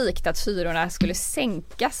osannolikt att hyrorna skulle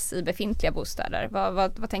sänkas i befintliga bostäder?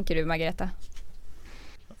 Vad tänker du, Margareta?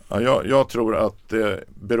 Ja, jag tror att det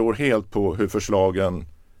beror helt på hur förslagen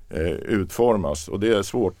utformas, och det är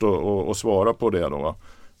svårt att svara på det då.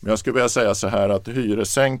 Men jag skulle vilja säga så här att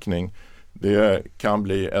hyressänkning, det kan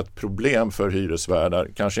bli ett problem för hyresvärdar,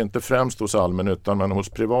 kanske inte främst hos allmännyttan men hos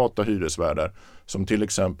privata hyresvärdar som till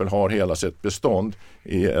exempel har hela sitt bestånd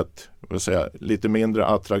i ett lite mindre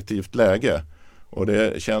attraktivt läge. Och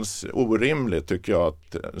det känns orimligt, tycker jag,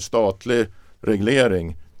 att statlig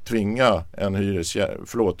reglering tvinga en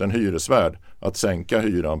hyresvärd att sänka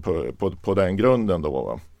hyran på den grunden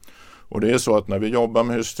då. Och det är så att när vi jobbar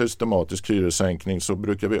med systematisk hyressänkning så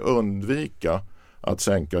brukar vi undvika att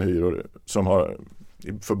sänka hyror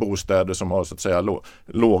för bostäder som har så att säga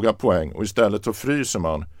låga poäng, och istället så fryser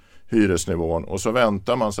man hyresnivån och så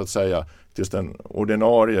väntar man så att säga tills den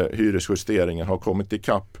ordinarie hyresjusteringen har kommit i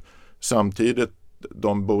kapp. Samtidigt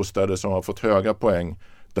de bostäder som har fått höga poäng,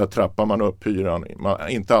 där trappar man upp hyran,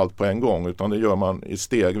 inte allt på en gång utan det gör man i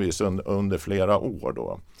stegvis under flera år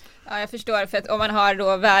då. Ja, jag förstår, för att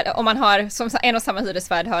om man har som en och samma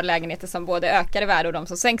hyresvärd har lägenheter som både ökar i värde och de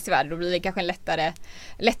som sänks i värde, då blir det kanske en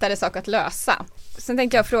lättare sak att lösa. Sen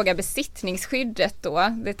tänkte jag fråga besittningsskyddet då,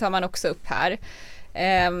 det tar man också upp här.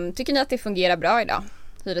 Tycker ni att det fungerar bra idag,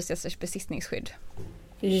 hyresgästers besittningsskydd?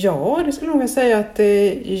 Ja, det skulle jag nog säga att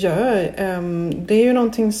det gör. Det är ju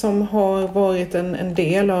någonting som har varit en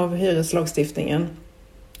del av hyreslagstiftningen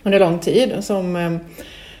under lång tid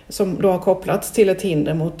som då har kopplats till ett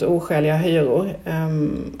hinder mot oskäliga hyror.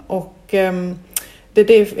 Det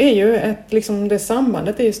är ju det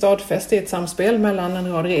sambandet är ju stadfäst i ett samspel mellan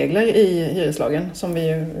en rad regler i hyreslagen som vi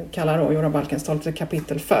ju kallar då jordabalkens 12:e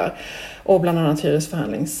kapitel för, och bland annat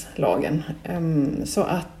hyresförhandlingslagen. Så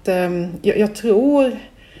att jag tror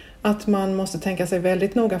att man måste tänka sig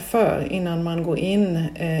väldigt noga för innan man går in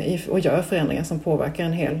och gör förändringar som påverkar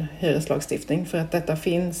en hel hyreslagstiftning, för att detta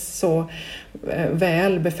finns så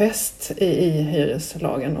väl befäst i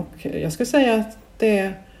hyreslagen. Och jag skulle säga att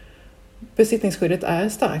besittningsskyddet är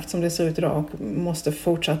starkt som det ser ut idag och måste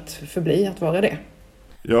fortsatt förbli att vara det.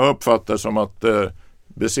 Jag uppfattar som att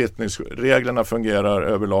besittningsreglerna fungerar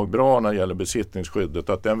överlag bra när det gäller besittningsskyddet,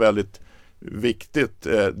 att det är en väldigt viktigt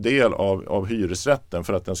del av hyresrätten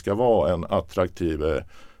för att den ska vara en attraktiv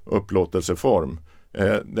upplåtelseform.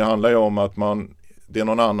 Det handlar ju om att det är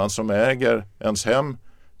någon annan som äger ens hem,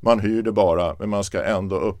 man hyr det bara, men man ska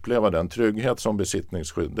ändå uppleva den trygghet som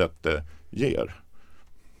besittningsskyddet ger.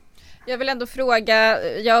 Jag vill ändå fråga,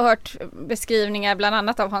 jag har hört beskrivningar bland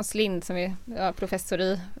annat av Hans Lind som är professor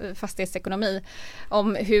i fastighetsekonomi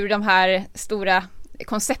om hur de här stora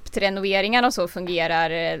konceptrenoveringarna och så fungerar,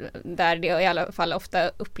 där det i alla fall ofta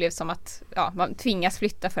upplevs som att man tvingas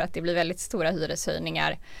flytta för att det blir väldigt stora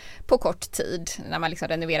hyreshöjningar på kort tid när man liksom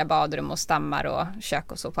renoverar badrum och stammar och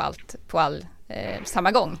kök och så på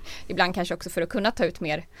samma gång. Ibland kanske också för att kunna ta ut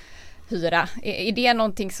mer hyra. Är det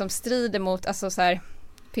någonting som strider mot,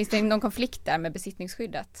 finns det någon konflikt där med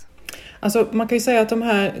besittningsskyddet? Alltså man kan ju säga att de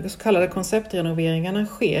här så kallade konceptrenoveringarna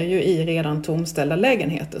sker ju i redan tomställda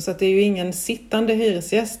lägenheter, så att det är ju ingen sittande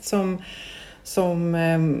hyresgäst som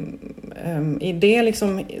i det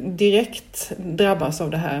liksom direkt drabbas av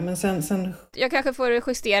det här. Men sen... Jag kanske får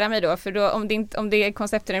justera mig då, för då, om det är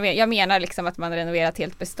konceptrenovering, jag menar liksom att man renoverar ett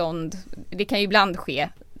helt bestånd, det kan ju ibland ske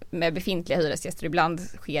med befintliga hyresgäster, ibland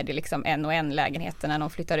sker det liksom en lägenheter när de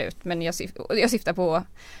flyttar ut, men jag syftar på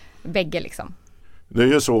bägge liksom. Det är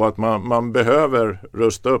ju så att man behöver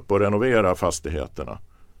rusta upp och renovera fastigheterna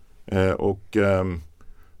och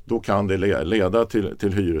då kan det leda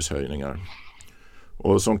till hyreshöjningar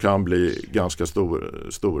och som kan bli ganska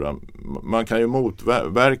stora. Man kan ju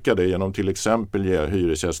motverka det genom till exempel ge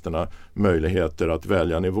hyresgästerna möjligheter att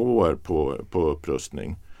välja nivåer på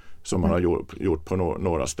upprustning som man har gjort på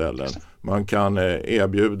några ställen. Man kan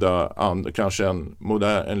erbjuda kanske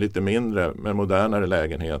en lite mindre men modernare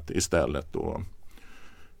lägenhet istället då.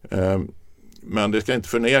 Men det ska inte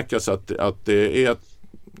förnekas att det är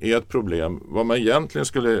ett problem. Vad man egentligen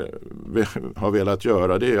skulle ha velat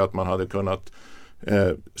göra, det är att man hade kunnat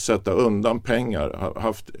sätta undan pengar,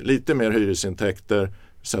 haft lite mer hyresintäkter,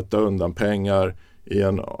 sätta undan pengar i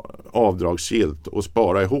en avdragsgilt och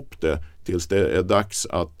spara ihop det tills det är dags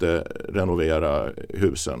att renovera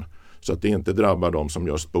husen, så att det inte drabbar de som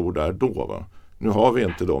just bor där då. Va? Nu har vi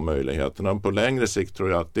inte de möjligheterna. På längre sikt tror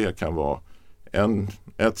jag att det kan vara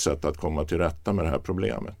ett sätt att komma till rätta med det här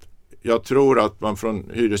problemet. Jag tror att man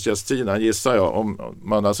från hyresgästsidan, gissar jag, om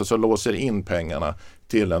man alltså så låser in pengarna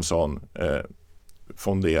till en sån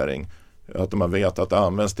fondering, att man vet att det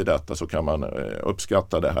används till detta, så kan man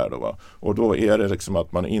uppskatta det här då, va? Och då är det liksom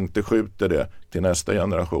att man inte skjuter det till nästa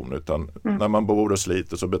generation, utan när man bor och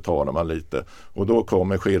sliter så betalar man lite, och då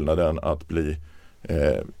kommer skillnaden att bli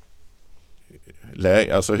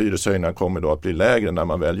alltså hyreshöjningen kommer då att bli lägre när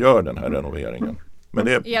man väl gör den här renoveringen. Men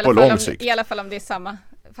det är på lång sikt. I alla fall om det är samma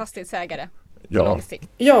fastighetsägare. Ja.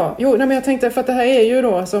 Men jag tänkte, för att det här är ju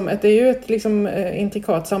då det är ju ett liksom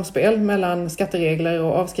intrikat samspel mellan skatteregler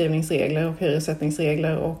och avskrivningsregler och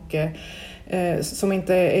hyressättningsregler, och som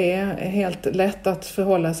inte är helt lätt att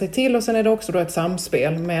förhålla sig till. Och sen är det också då ett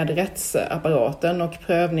samspel med rättsapparaten och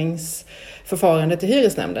prövningsförfarandet i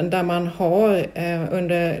hyresnämnden, där man har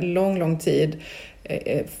under lång tid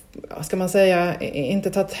ska man säga,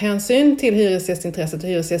 inte tagit hänsyn till hyresgästintresset och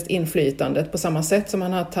hyresgästinflytandet på samma sätt som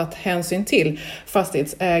man har tagit hänsyn till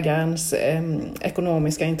fastighetsägarens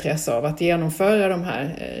ekonomiska intresse av att genomföra de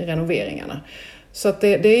här renoveringarna. Så att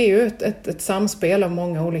det är ju ett samspel av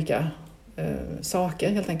många olika saker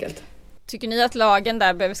helt enkelt. Tycker ni att lagen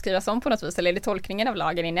där behöver skrivas om på något vis, eller är det tolkningen av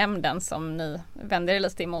lagen i nämnden som ni vänder er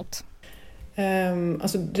lite emot?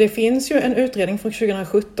 Alltså det finns ju en utredning från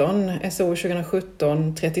 2017, SO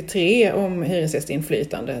 2017-33 om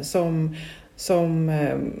hyresgästinflytande som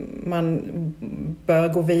man bör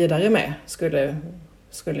gå vidare med,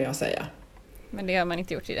 skulle jag säga. Men det har man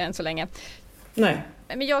inte gjort än så länge. Nej.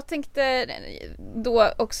 Men jag tänkte då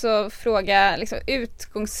också fråga, liksom,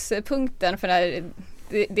 utgångspunkten för den här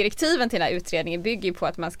direktiven till den här utredningen bygger ju på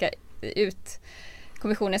att man ska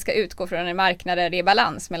kommissionen ska utgå från en marknad där det är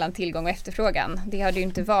balans mellan tillgång och efterfrågan. Det har det ju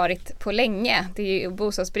inte varit på länge. Det är ju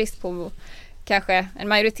bostadsbrist på kanske en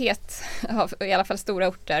majoritet av i alla fall stora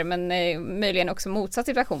orter, men möjligen också motsatt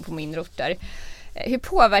situation på mindre orter. Hur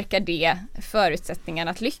påverkar det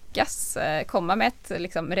förutsättningarna att lyckas komma med ett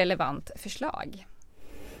liksom relevant förslag?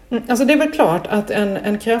 Alltså det är väl klart att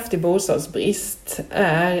en kraftig bostadsbrist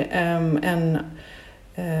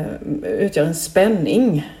utgör en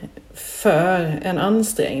spänning för en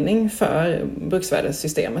ansträngning för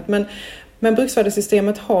bruksvärdessystemet. Men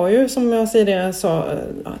bruksvärdessystemet har ju, som jag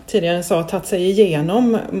tidigare sa tagit sig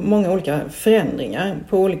igenom många olika förändringar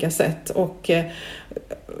på olika sätt och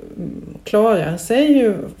klarar sig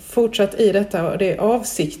ju fortsatt i detta.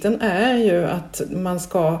 Avsikten är ju att man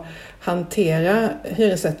ska hantera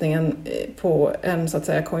hyressättningen på en så att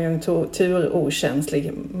säga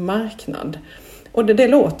konjunkturokänslig marknad. Och det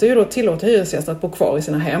låter ju då tillåta hyresgäster att bo kvar i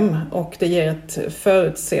sina hem, och det ger ett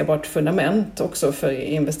förutsebart fundament också för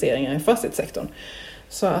investeringar i fastighetssektorn.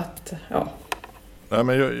 Så att, ja. Nej,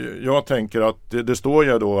 men jag tänker att det står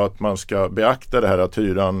ju då att man ska beakta det här att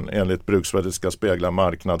hyran enligt bruksvärdet ska spegla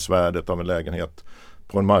marknadsvärdet av en lägenhet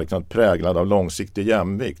på en marknad präglad av långsiktig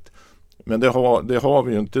jämvikt. Men det har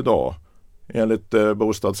vi ju inte idag. Enligt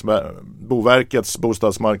Boverkets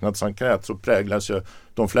bostadsmarknadsenkät så präglas ju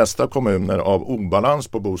de flesta kommuner av obalans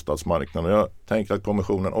på bostadsmarknaden. Jag tänker att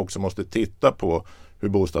kommissionen också måste titta på hur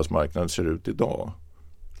bostadsmarknaden ser ut idag.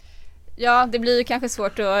 Ja, det blir ju kanske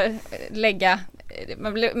svårt att lägga,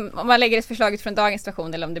 om man lägger ett förslag utifrån dagens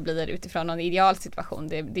situation eller om det blir utifrån någon ideal situation.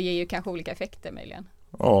 Det ger ju kanske olika effekter möjligen.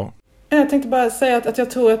 Ja. Jag tänkte bara säga att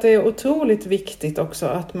jag tror att det är otroligt viktigt också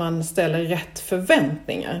att man ställer rätt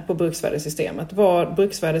förväntningar på bruksvärdesystemet. Vad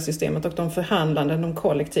bruksvärdesystemet och de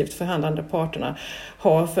kollektivt förhandlande parterna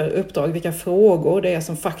har för uppdrag, vilka frågor det är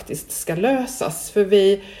som faktiskt ska lösas. För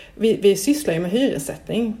vi sysslar ju med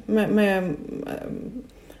hyressättning,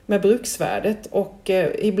 med bruksvärdet, och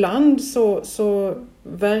ibland så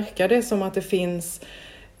verkar det som att det finns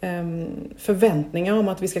förväntningar om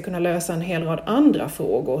att vi ska kunna lösa en hel rad andra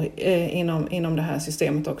frågor inom det här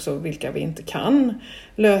systemet också, vilka vi inte kan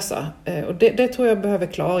lösa. Och det tror jag behöver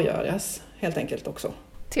klargöras helt enkelt också.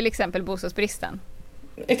 Till exempel bostadsbristen?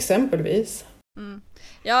 Exempelvis. Mm.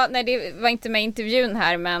 Ja, nej, det var inte med i intervjun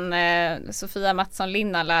här, men Sofia Mattsson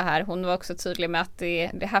Linnala här, hon var också tydlig med att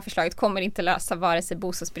det här förslaget kommer inte lösa vare sig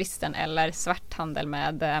bostadsbristen eller svarthandel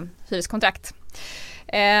med hyreskontrakt.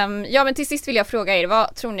 Ja, men till sist vill jag fråga er,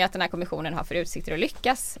 vad tror ni att den här kommissionen har för utsikter att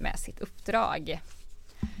lyckas med sitt uppdrag?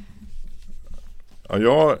 Ja,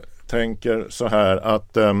 jag tänker så här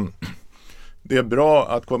att det är bra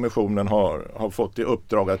att kommissionen har fått i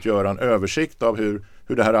uppdrag att göra en översikt av hur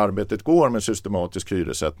det här arbetet går med systematisk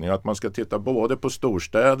hyressättning. Att man ska titta både på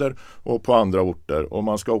storstäder och på andra orter, och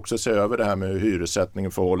man ska också se över det här med hur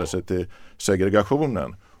hyressättningen förhåller sig till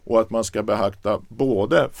segregationen. Och att man ska beakta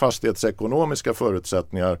både fastighetsekonomiska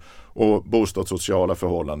förutsättningar och bostadssociala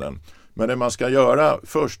förhållanden. Men det man ska göra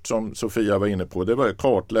först, som Sofia var inne på, det var att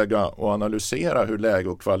kartlägga och analysera hur läge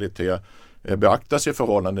och kvalitet beaktas i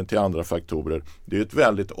förhållande till andra faktorer. Det är ett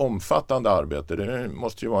väldigt omfattande arbete. Det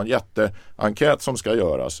måste ju vara en jätteenkät som ska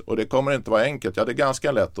göras och det kommer inte vara enkelt. Ja, det är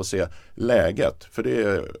ganska lätt att se läget, för det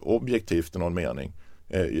är objektivt i någon mening.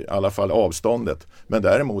 I alla fall avståndet. Men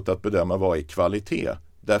däremot att bedöma vad är kvalitet.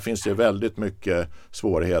 Där finns det väldigt mycket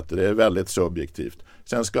svårigheter. Det är väldigt subjektivt.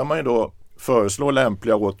 Sen ska man ju då föreslå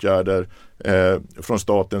lämpliga åtgärder från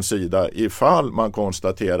statens sida ifall man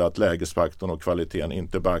konstaterar att lägesfaktorn och kvaliteten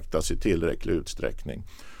inte beaktas i tillräcklig utsträckning.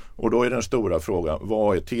 Och då är den stora frågan,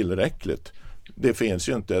 vad är tillräckligt? Det finns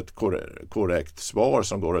ju inte ett korrekt svar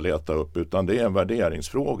som går att leta upp, utan det är en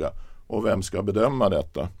värderingsfråga. Och vem ska bedöma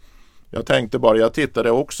detta? Jag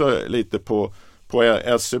tittade också lite på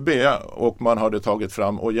SCB och man hade tagit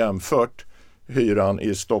fram och jämfört hyran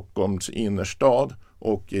i Stockholms innerstad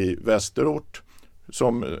och i Västerort,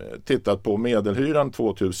 som tittat på medelhyran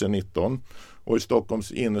 2019, och i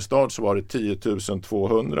Stockholms innerstad så var det 10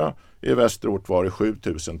 200, i Västerort var det 7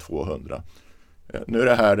 200. Nu är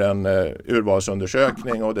det här en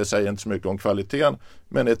urvalsundersökning och det säger inte så mycket om kvaliteten,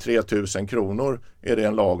 men är 3 000 kronor, är det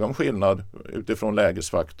en lagom skillnad utifrån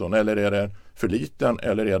lägesfaktorn, eller är den för liten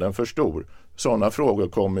eller är den för stor? Sådana frågor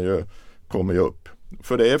kommer ju upp.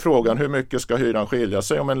 För det är frågan, hur mycket ska hyran skilja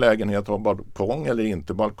sig om en lägenhet har balkong eller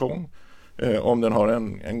inte balkong? Om den har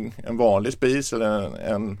en vanlig spis eller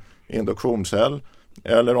en induktionshäll,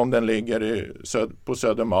 eller om den ligger på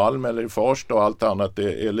Södermalm eller i Farsta och allt annat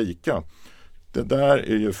är lika. Det där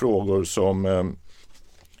är ju frågor som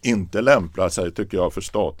inte lämpar sig, tycker jag, för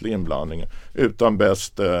statlig inblandning, utan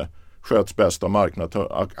sköts bäst av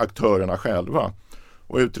marknadsaktörerna själva.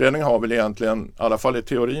 Och utredningen har väl egentligen, i alla fall i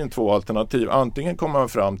teorin, två alternativ. Antingen kommer man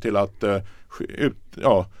fram till att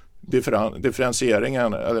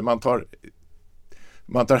differentieringen, eller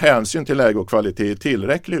man tar hänsyn till läge och kvalitet i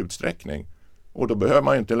tillräcklig utsträckning. Och då behöver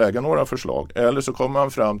man inte lägga några förslag. Eller så kommer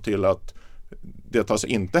man fram till att det tas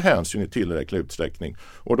inte hänsyn i tillräcklig utsträckning.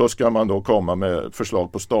 Och då ska man då komma med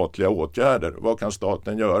förslag på statliga åtgärder. Vad kan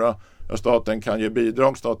staten göra? Ja, staten kan ge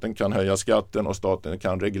bidrag, staten kan höja skatten och staten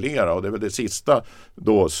kan reglera. Och det är väl det sista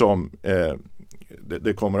då som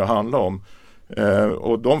det kommer att handla om.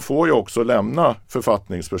 Och de får ju också lämna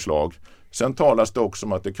författningsförslag. Sen talas det också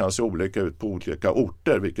om att det kan se olika ut på olika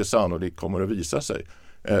orter, vilket sannolikt kommer att visa sig.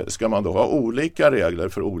 Ska man då ha olika regler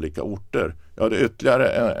för olika orter? Ja, det är ytterligare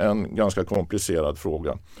en ganska komplicerad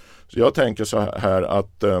fråga. Så jag tänker så här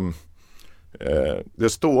att det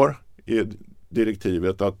står i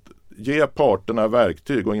direktivet att ge parterna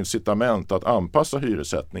verktyg och incitament att anpassa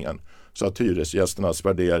hyressättningen så att hyresgästernas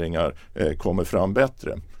värderingar kommer fram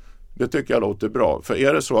bättre. Det tycker jag låter bra. För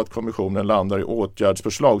är det så att kommissionen landar i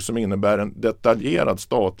åtgärdsförslag som innebär en detaljerad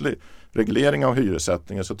statlig reglering av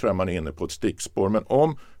hyressättningen, så tror jag man är inne på ett stickspår. Men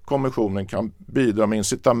om kommissionen kan bidra med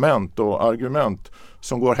incitament och argument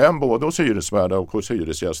som går hem både hos hyresvärdar och hos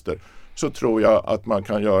hyresgäster, så tror jag att man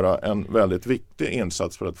kan göra en väldigt viktig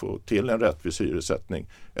insats för att få till en rättvis hyressättning.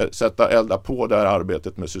 Elda på det här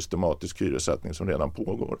arbetet med systematisk hyressättning som redan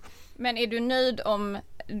pågår. Men är du nöjd om,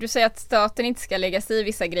 du säger att staten inte ska lägga sig i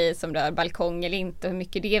vissa grejer som rör balkong eller inte, hur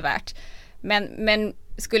mycket det är värt. Men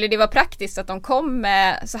skulle det vara praktiskt att de kom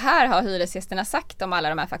med, så här har hyresgästerna sagt om alla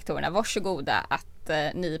de här faktorerna, varsågoda att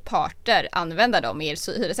ni parter använder dem i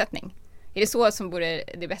er hyressättning? Är det så som vore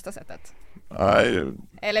det bästa sättet? Nej.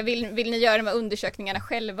 Eller vill ni göra de här undersökningarna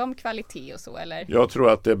själva om kvalitet och så? Eller? Jag tror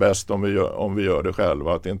att det är bäst om vi gör det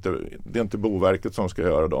själva. Att det är inte Boverket som ska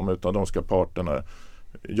göra dem, utan de ska parterna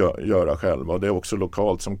göra själva. Och det är också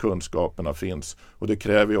lokalt som kunskaperna finns. Och det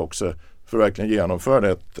kräver ju också, för att verkligen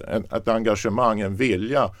genomföra ett engagemang, en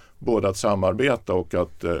vilja både att samarbeta och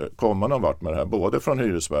att komma någon vart med det här, både från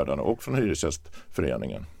hyresvärdarna och från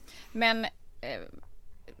Hyresgästföreningen. Men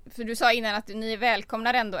för du sa innan att ni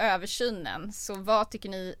välkomnar ändå översynen, så vad tycker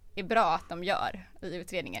ni är bra att de gör i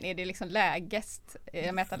utredningen? Är det liksom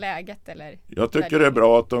mäta läget? Eller? Jag tycker det är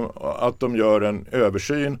bra att de gör en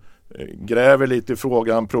översyn, gräver lite i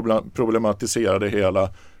frågan, problematiserar det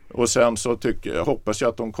hela, och sen så hoppas jag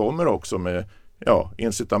att de kommer också med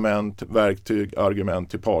incitament, verktyg, argument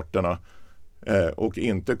till parterna och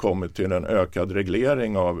inte kommer till en ökad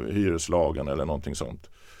reglering av hyreslagen eller någonting sånt.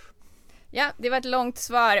 Ja, det var ett långt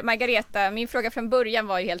svar. Margareta, min fråga från början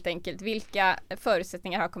var ju helt enkelt, vilka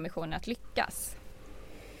förutsättningar har kommissionen att lyckas?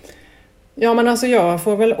 Ja, men alltså jag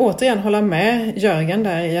får väl återigen hålla med Jörgen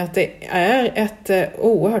där i att det är ett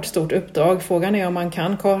oerhört stort uppdrag. Frågan är om man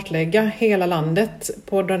kan kartlägga hela landet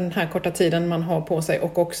på den här korta tiden man har på sig,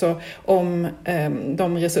 och också om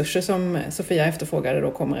de resurser som Sofia efterfrågade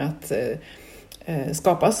då kommer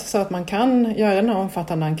skapas så att man kan göra den här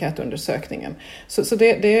omfattande enkätundersökningen. Så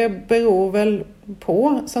det beror väl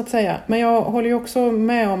på, så att säga. Men jag håller ju också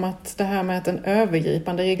med om att det här med att en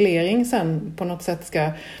övergripande reglering sen på något sätt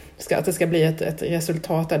att det ska bli ett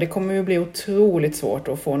resultat där. Det kommer ju bli otroligt svårt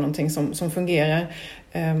att få någonting som fungerar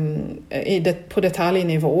på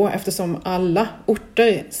detaljnivå, eftersom alla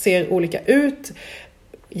orter ser olika ut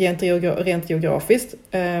rent geografiskt.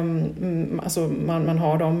 Alltså man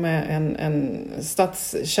har dem med en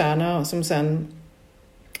stadskärna som sen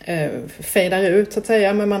fejdar ut, så att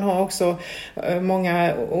säga, men man har också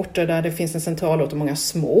många orter där det finns en centralort och många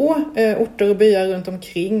små orter och byar runt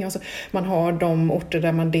omkring. Alltså man har de orter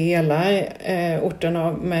där man delar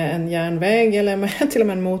orterna med en järnväg eller med till och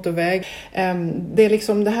med en motorväg. Det är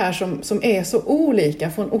liksom det här som är så olika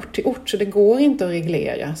från ort till ort, så det går inte att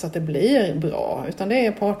reglera så att det blir bra, utan det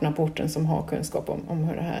är parterna på orten som har kunskap om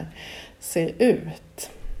hur det här ser ut.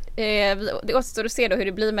 Det återstår att se då hur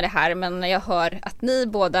det blir med det här, men jag hör att ni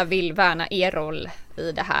båda vill värna er roll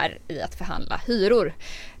i det här i att förhandla hyror.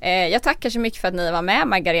 Jag tackar så mycket för att ni var med.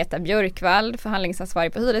 Margareta Björkvall,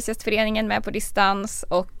 förhandlingsansvarig på Hyresgästföreningen, med på distans,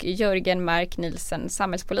 och Jörgen Mark Nielsen,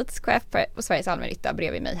 samhällspolitisk chef på Sveriges Allmännytta,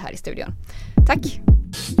 bredvid mig här i studion. Tack!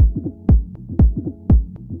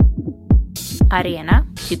 Arena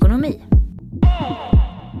Ekonomi.